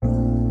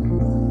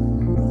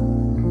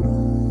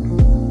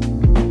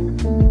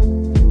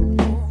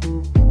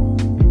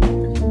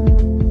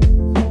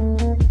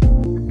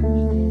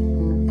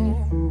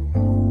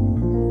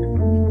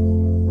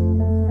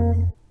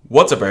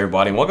What's up,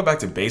 everybody, and welcome back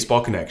to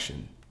Baseball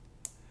Connection.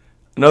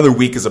 Another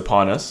week is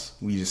upon us.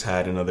 We just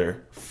had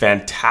another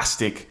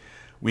fantastic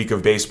week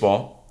of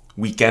baseball,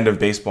 weekend of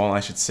baseball,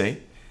 I should say.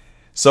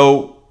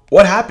 So,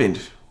 what happened?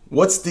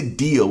 What's the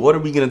deal? What are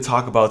we going to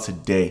talk about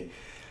today?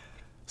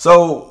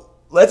 So,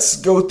 let's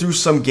go through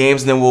some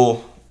games, and then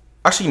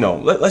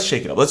let's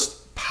shake it up.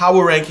 Let's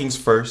power rankings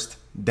first,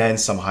 then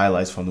some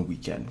highlights from the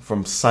weekend,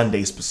 from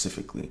Sunday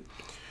specifically.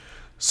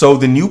 So,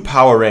 the new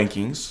power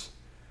rankings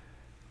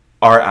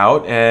are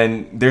out,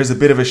 and there's a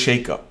bit of a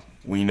shakeup.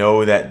 We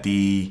know that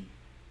the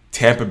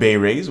Tampa Bay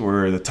Rays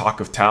were the talk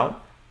of town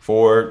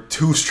for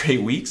 2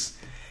 straight weeks,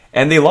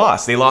 and they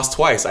lost. They lost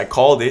twice. I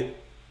called it.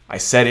 I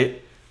said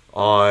it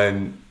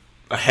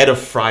ahead of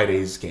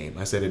Friday's game.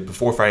 I said it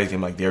before Friday's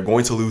game, like they're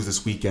going to lose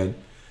this weekend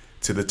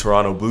to the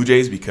Toronto Blue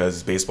Jays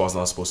because baseball's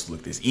not supposed to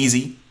look this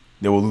easy.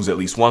 They will lose at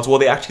least once. Well,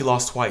 they actually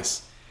lost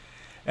twice.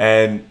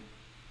 And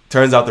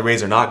turns out the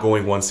Rays are not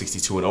going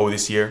 162-0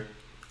 this year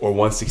or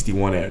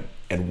 161-1.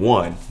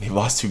 They've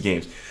lost 2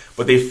 games.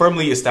 But they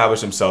firmly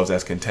established themselves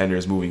as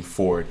contenders moving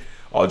forward,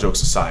 all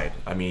jokes aside.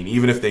 I mean,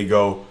 even if they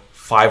go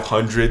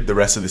 500 the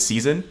rest of the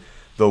season,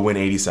 they'll win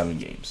 87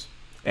 games.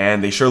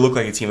 And they sure look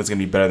like a team that's going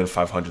to be better than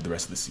 500 the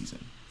rest of the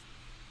season.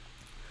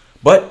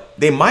 But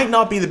they might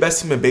not be the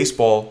best team in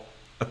baseball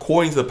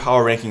according to the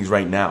power rankings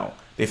right now.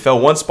 They fell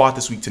 1 spot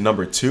this week to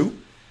number 2.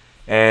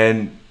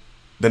 And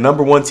the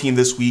number 1 team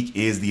this week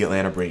is the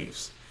Atlanta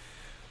Braves.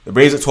 The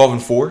Braves at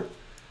 12-4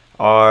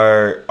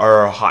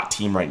 are a hot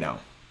team right now.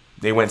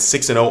 They went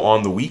 6-0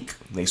 on the week.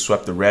 They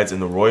swept the Reds and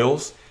the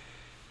Royals.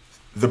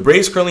 The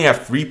Braves currently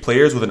have 3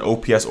 players with an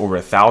OPS over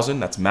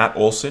 1,000. That's Matt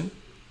Olson,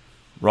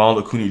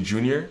 Ronald Acuna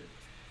Jr.,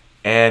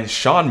 and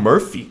Sean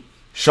Murphy.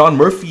 Sean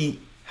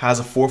Murphy has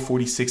a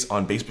 .446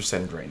 on base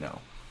percentage right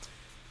now.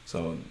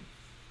 So,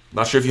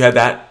 not sure if you had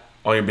that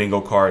on your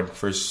bingo card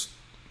first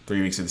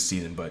 3 weeks of the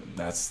season, but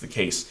that's the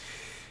case.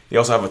 They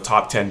also have a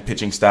top 10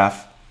 pitching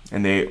staff.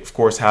 And they, of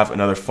course, have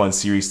another fun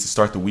series to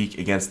start the week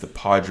against the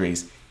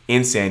Padres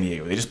in San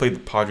Diego. They just played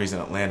the Padres in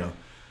Atlanta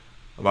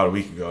about a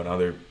week ago. Now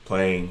they're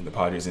playing the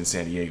Padres in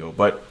San Diego.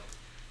 But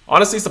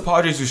honestly, it's the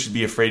Padres who should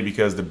be afraid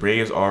because the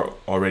Braves are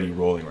already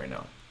rolling right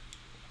now.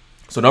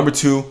 So number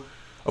 2,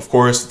 of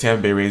course, the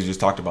Tampa Bay Rays, we just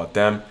talked about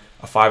them.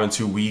 A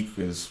 5-2 week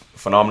is a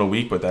phenomenal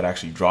week, but that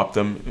actually dropped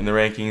them in the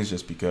rankings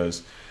just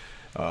because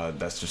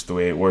that's just the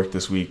way it worked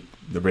this week.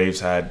 The Braves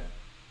had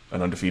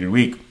an undefeated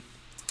week.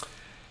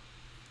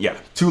 Yeah,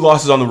 2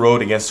 losses on the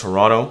road against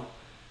Toronto.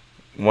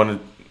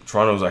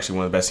 Toronto was actually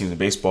one of the best teams in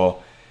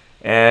baseball.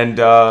 And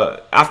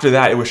after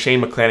that, it was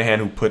Shane McClanahan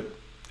who put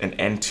an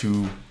end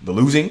to the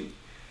losing.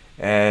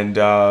 And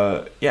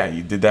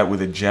he did that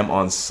with a gem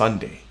on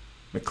Sunday.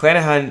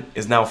 McClanahan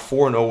is now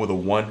 4-0 with a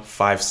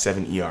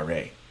 1.57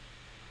 ERA.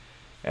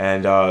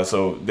 And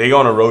so they go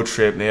on a road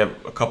trip. They have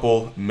a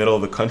couple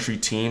middle-of-the-country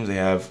teams. They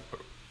have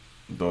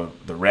the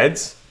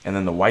Reds and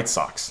then the White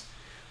Sox.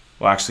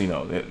 Well, actually,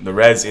 no. The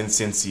Reds in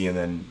Cincy and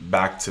then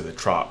back to the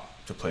Trop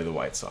to play the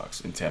White Sox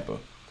in Tampa.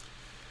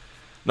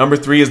 Number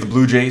 3 is the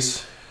Blue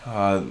Jays.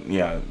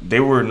 They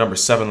were number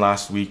 7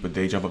 last week, but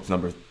they jump up to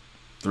number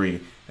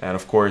 3. And,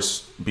 of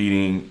course,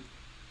 beating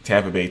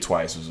Tampa Bay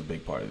twice was a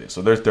big part of this.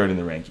 So they're 3rd in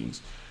the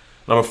rankings.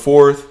 Number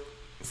 4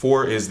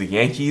 is the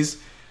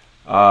Yankees,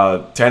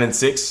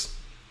 10-6.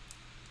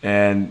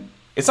 And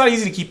it's not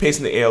easy to keep pace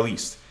in the AL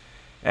East.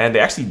 And they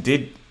actually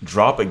did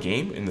drop a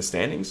game in the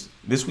standings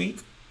this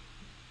week.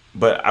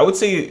 But I would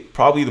say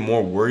probably the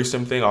more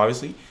worrisome thing,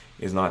 obviously,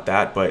 is not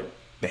that, but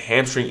the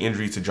hamstring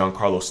injury to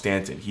Giancarlo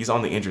Stanton. He's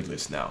on the injured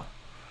list now.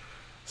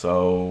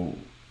 So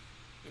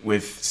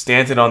with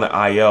Stanton on the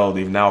IL,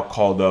 they've now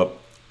called up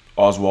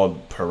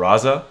Oswald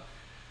Peraza.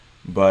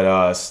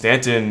 But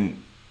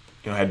Stanton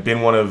had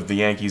been one of the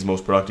Yankees'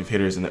 most productive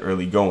hitters in the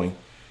early going,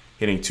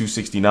 hitting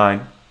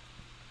 .269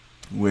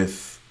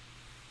 with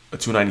a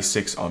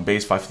 .296 on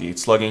base, .558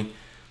 slugging,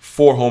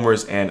 4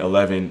 homers and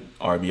 11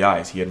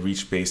 RBIs. He had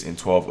reached base in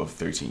 12 of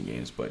 13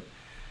 games, but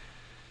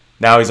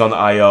now he's on the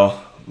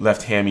IL,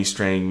 left hammy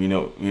strain. You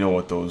know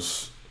what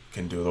those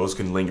can do. Those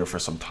can linger for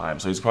some time,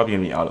 so he's probably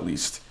gonna be out at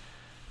least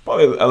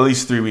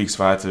 3 weeks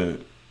if I had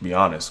to be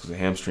honest, because the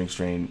hamstring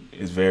strain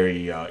is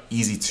very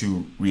easy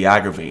to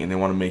re-aggravate, and they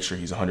want to make sure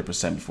he's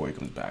 100% before he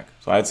comes back.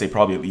 So I'd say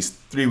probably at least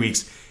 3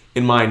 weeks,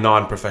 in my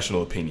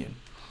non-professional opinion.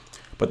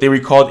 But they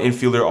recalled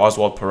infielder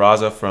Oswald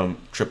Peraza from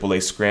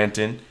AAA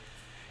Scranton.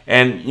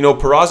 And,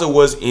 Peraza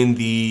was in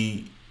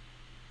the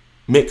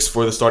mix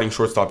for the starting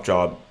shortstop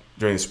job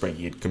during the spring.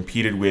 He had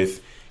competed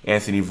with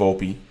Anthony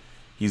Volpe.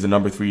 He's the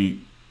number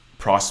 3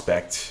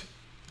 prospect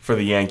for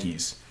the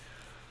Yankees.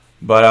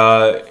 But,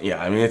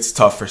 it's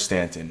tough for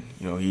Stanton.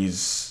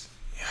 He's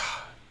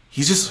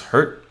just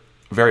hurt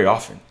very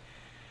often.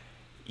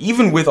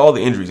 Even with all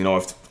the injuries,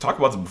 I've talked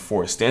about this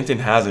before. Stanton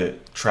has a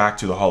track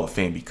to the Hall of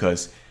Fame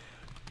because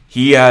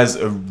he has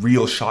a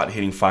real shot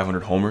hitting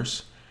 500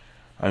 homers.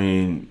 I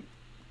mean,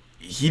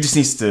 he just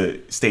needs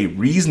to stay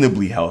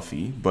reasonably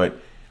healthy, but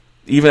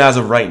even as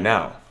of right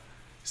now,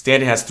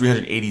 Stanton has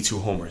 382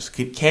 homers.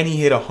 Can he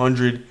hit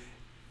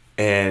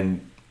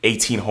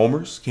 118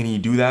 homers? Can he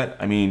do that?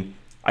 I mean,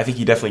 I think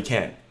he definitely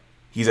can.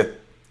 He's at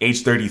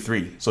age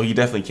 33, so he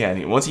definitely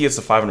can. Once he gets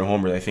to 500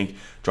 homers, I think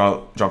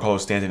Giancarlo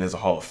Stanton is a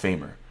Hall of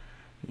Famer.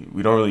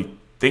 We don't really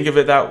think of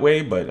it that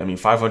way, but I mean,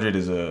 500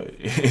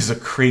 is a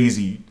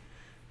crazy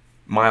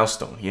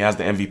milestone. He has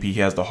the MVP,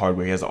 he has the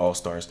hardware, he has the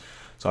All-Stars.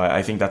 So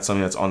I think that's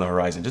something that's on the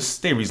horizon. Just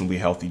stay reasonably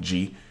healthy,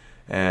 G,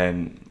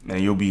 and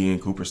you'll be in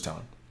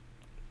Cooperstown.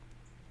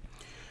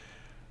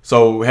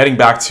 So heading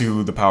back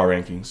to the power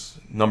rankings,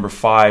 number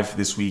 5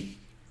 this week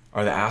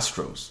are the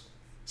Astros.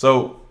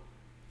 So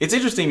it's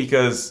interesting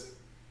because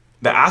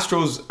the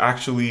Astros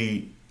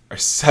actually are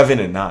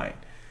 7-9.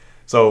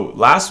 So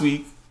last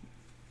week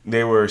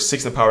they were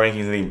 6th in the power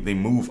rankings and they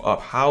move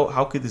up.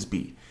 How could this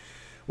be?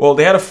 Well,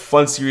 they had a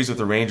fun series with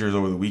the Rangers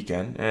over the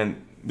weekend,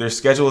 and their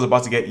schedule is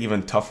about to get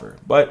even tougher.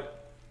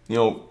 But,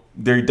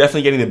 they're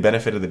definitely getting the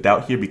benefit of the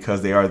doubt here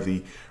because they are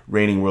the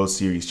reigning World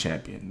Series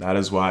champion. That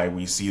is why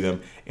we see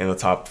them in the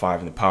top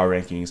 5 in the power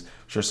rankings.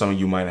 I'm sure some of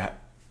you might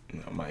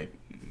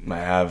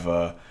have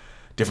a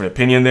different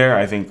opinion there.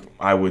 I think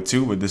I would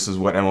too, but this is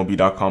what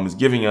MLB.com is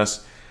giving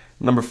us.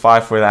 Number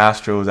 5 for the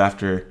Astros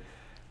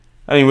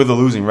with a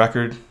losing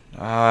record.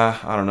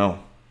 I don't know.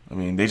 I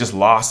mean, they just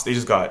lost. They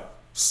just got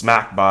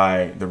smacked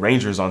by the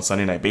Rangers on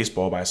Sunday Night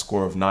Baseball by a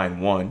score of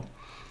 9-1.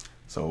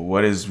 So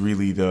what is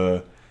really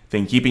the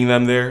thing keeping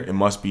them there? It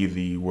must be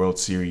the World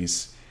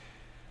Series,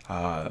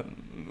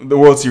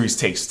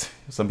 taste.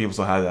 Some people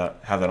still have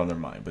that on their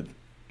mind, but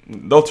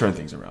they'll turn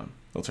things around.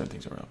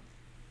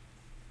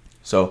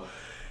 So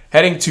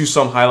heading to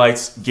some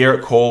highlights,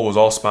 Garrett Cole was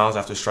all smiles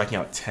after striking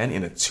out 10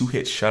 in a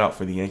 2-hit shutout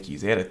for the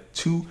Yankees. They had a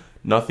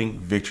 2-0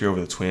 victory over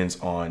the Twins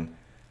on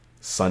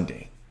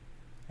Sunday.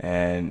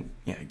 And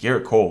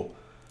Garrett Cole,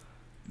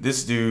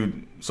 this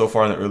dude so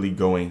far in the early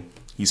going,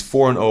 he's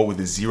 4-0 with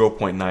a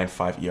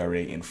 0.95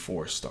 ERA in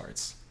 4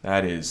 starts.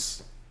 That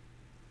is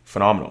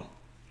phenomenal.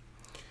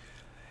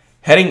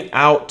 Heading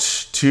out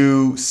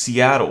to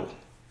Seattle,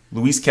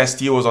 Luis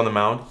Castillo was on the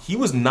mound. He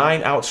was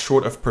 9 outs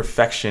short of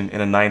perfection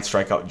in a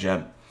 9-strikeout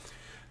gem.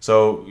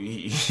 So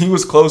he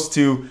was close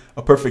to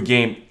a perfect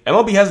game.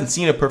 MLB hasn't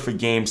seen a perfect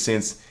game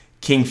since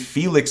King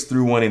Felix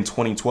threw one in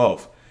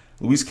 2012.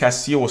 Luis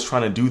Castillo was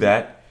trying to do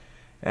that.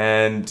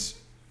 And,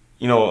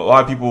 a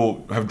lot of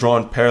people have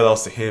drawn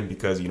parallels to him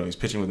because, he's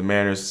pitching with the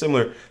Mariners.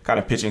 Similar kind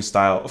of pitching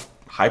style,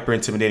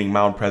 hyper-intimidating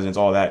mound presence,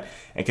 all that,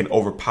 and can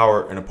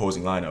overpower an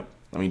opposing lineup.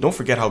 I mean, don't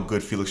forget how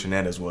good Felix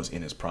Hernandez was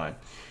in his prime.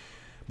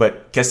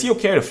 But Castillo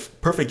carried a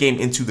perfect game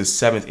into the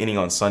 7th inning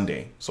on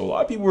Sunday. So a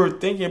lot of people were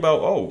thinking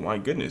about, oh, my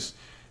goodness,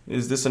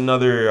 is this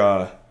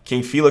another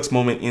King Felix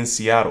moment in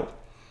Seattle?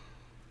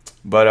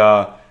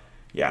 But,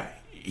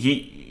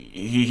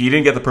 he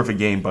didn't get the perfect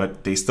game,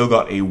 but they still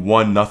got a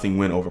 1-0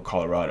 win over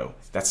Colorado.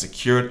 That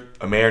secured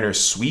a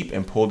Mariners sweep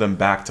and pulled them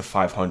back to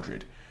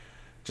 500.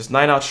 Just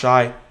 9 outs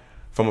shy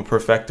from a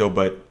perfecto,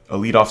 but a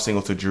leadoff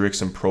single to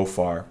Jurickson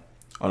Profar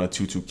on a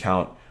 2-2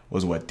 count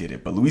was what did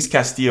it. But Luis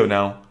Castillo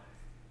now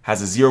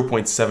has a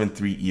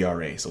 0.73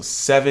 ERA. So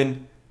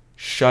 7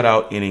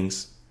 shutout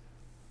innings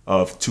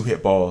of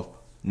 2-hit ball,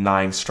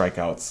 9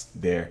 strikeouts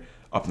there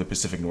up in the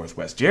Pacific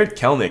Northwest. Jared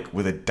Kelenic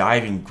with a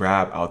diving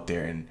grab out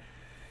there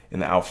in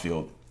the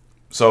outfield.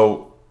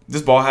 So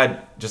this ball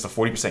had just a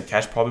 40%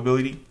 catch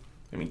probability.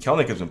 I mean,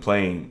 Kelenic has been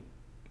playing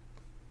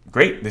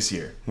great this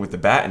year with the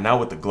bat and now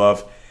with the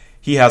glove.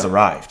 He has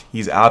arrived.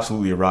 He's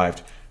absolutely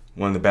arrived.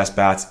 One of the best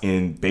bats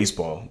in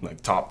baseball,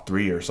 like top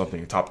 3 or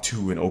something, top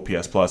 2 in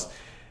OPS plus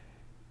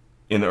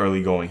in the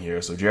early going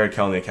here. So Jared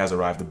Kelenic has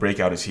arrived. The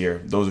breakout is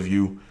here. Those of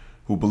you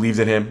who believed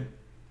in him,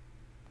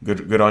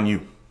 good on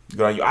you.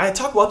 Good on you. I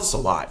talk about this a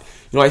lot.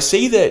 I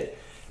say that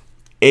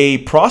a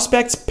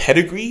prospect's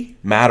pedigree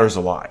matters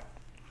a lot.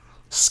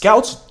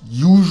 Scouts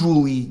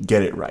usually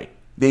get it right.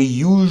 They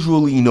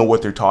usually know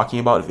what they're talking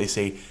about if they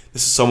say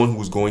this is someone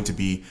who's going to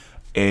be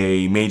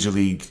a major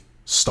league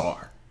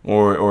star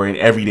or an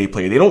everyday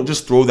player. They don't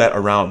just throw that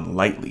around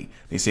lightly.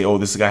 They say, oh,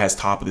 this guy has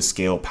top of the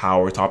scale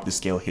power, top of the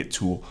scale hit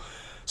tool.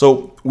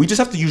 So we just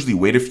have to usually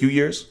wait a few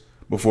years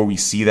before we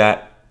see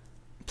that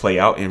play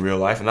out in real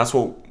life. And that's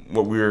what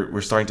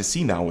we're starting to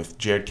see now with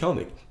Jared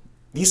Kelenic.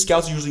 These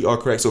scouts usually are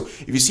correct. So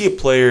if you see a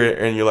player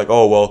and you're like,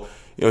 oh, well,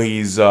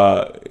 he was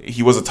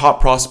a top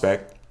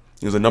prospect.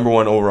 He was a number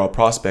 1 overall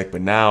prospect,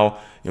 but now,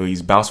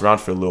 he's bounced around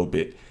for a little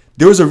bit.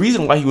 There was a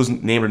reason why he was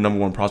named a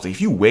number 1 prospect.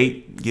 If you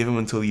wait, give him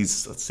until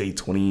he's, let's say,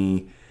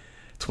 20,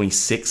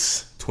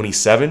 26,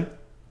 27,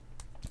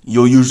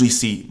 you'll usually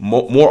see,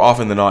 more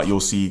often than not, you'll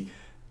see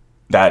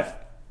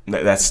that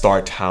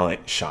star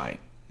talent shine.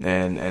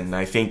 And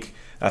I think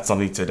that's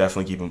something to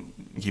definitely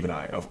keep an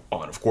eye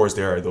on. Of course,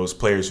 there are those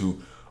players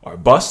who are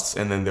busts,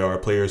 and then there are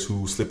players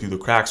who slip through the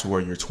cracks who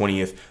are your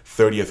 20th,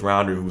 30th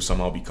rounder who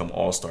somehow become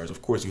all-stars.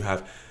 Of course, you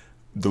have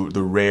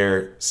the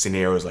rare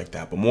scenarios like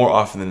that, but more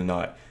often than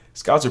not,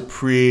 scouts are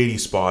pretty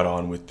spot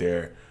on with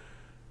their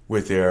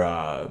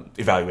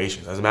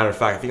evaluations. As a matter of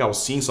fact, I think I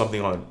was seeing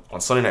something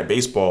on Sunday Night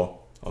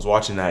Baseball. I was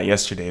watching that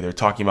yesterday. They're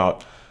talking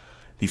about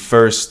the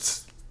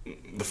first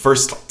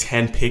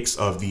 10 picks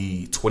of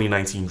the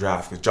 2019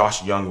 draft because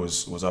Josh Young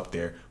was up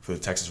there for the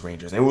Texas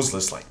Rangers, and it was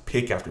just like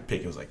pick after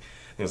pick. It was like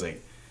It was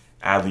like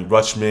Adley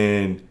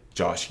Rutschman,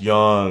 Josh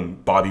Young,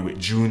 Bobby Witt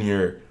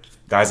Jr.,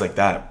 guys like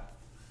that.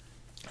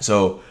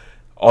 So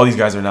all these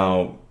guys are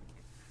now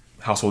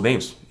household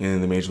names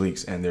in the major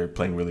leagues, and they're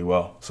playing really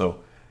well.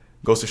 So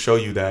goes to show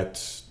you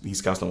that these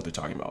scouts know what they're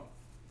talking about.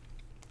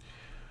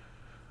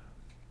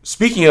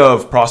 Speaking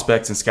of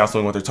prospects and scouts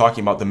knowing what they're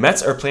talking about, the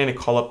Mets are planning to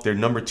call up their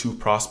number 2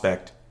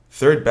 prospect,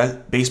 third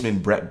baseman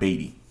Brett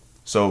Baty.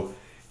 So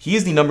he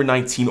is the number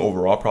 19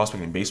 overall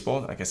prospect in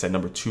baseball. Like I said,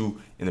 number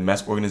 2 in the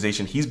Mets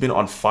organization. He's been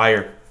on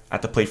fire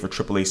at the plate for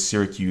AAA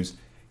Syracuse,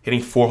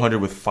 hitting 400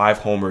 with 5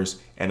 homers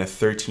and a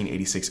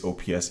 1386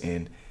 OPS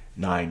in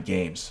 9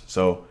 games.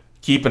 So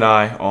keep an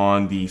eye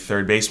on the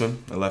third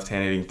baseman, the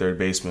left-handed hitting third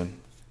baseman,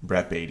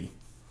 Brett Baty.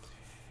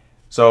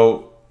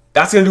 So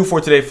that's going to do it for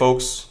today,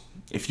 folks.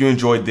 If you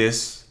enjoyed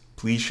this,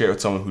 please share it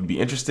with someone who'd be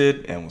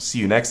interested, and we'll see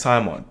you next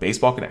time on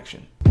Baseball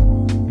Connection.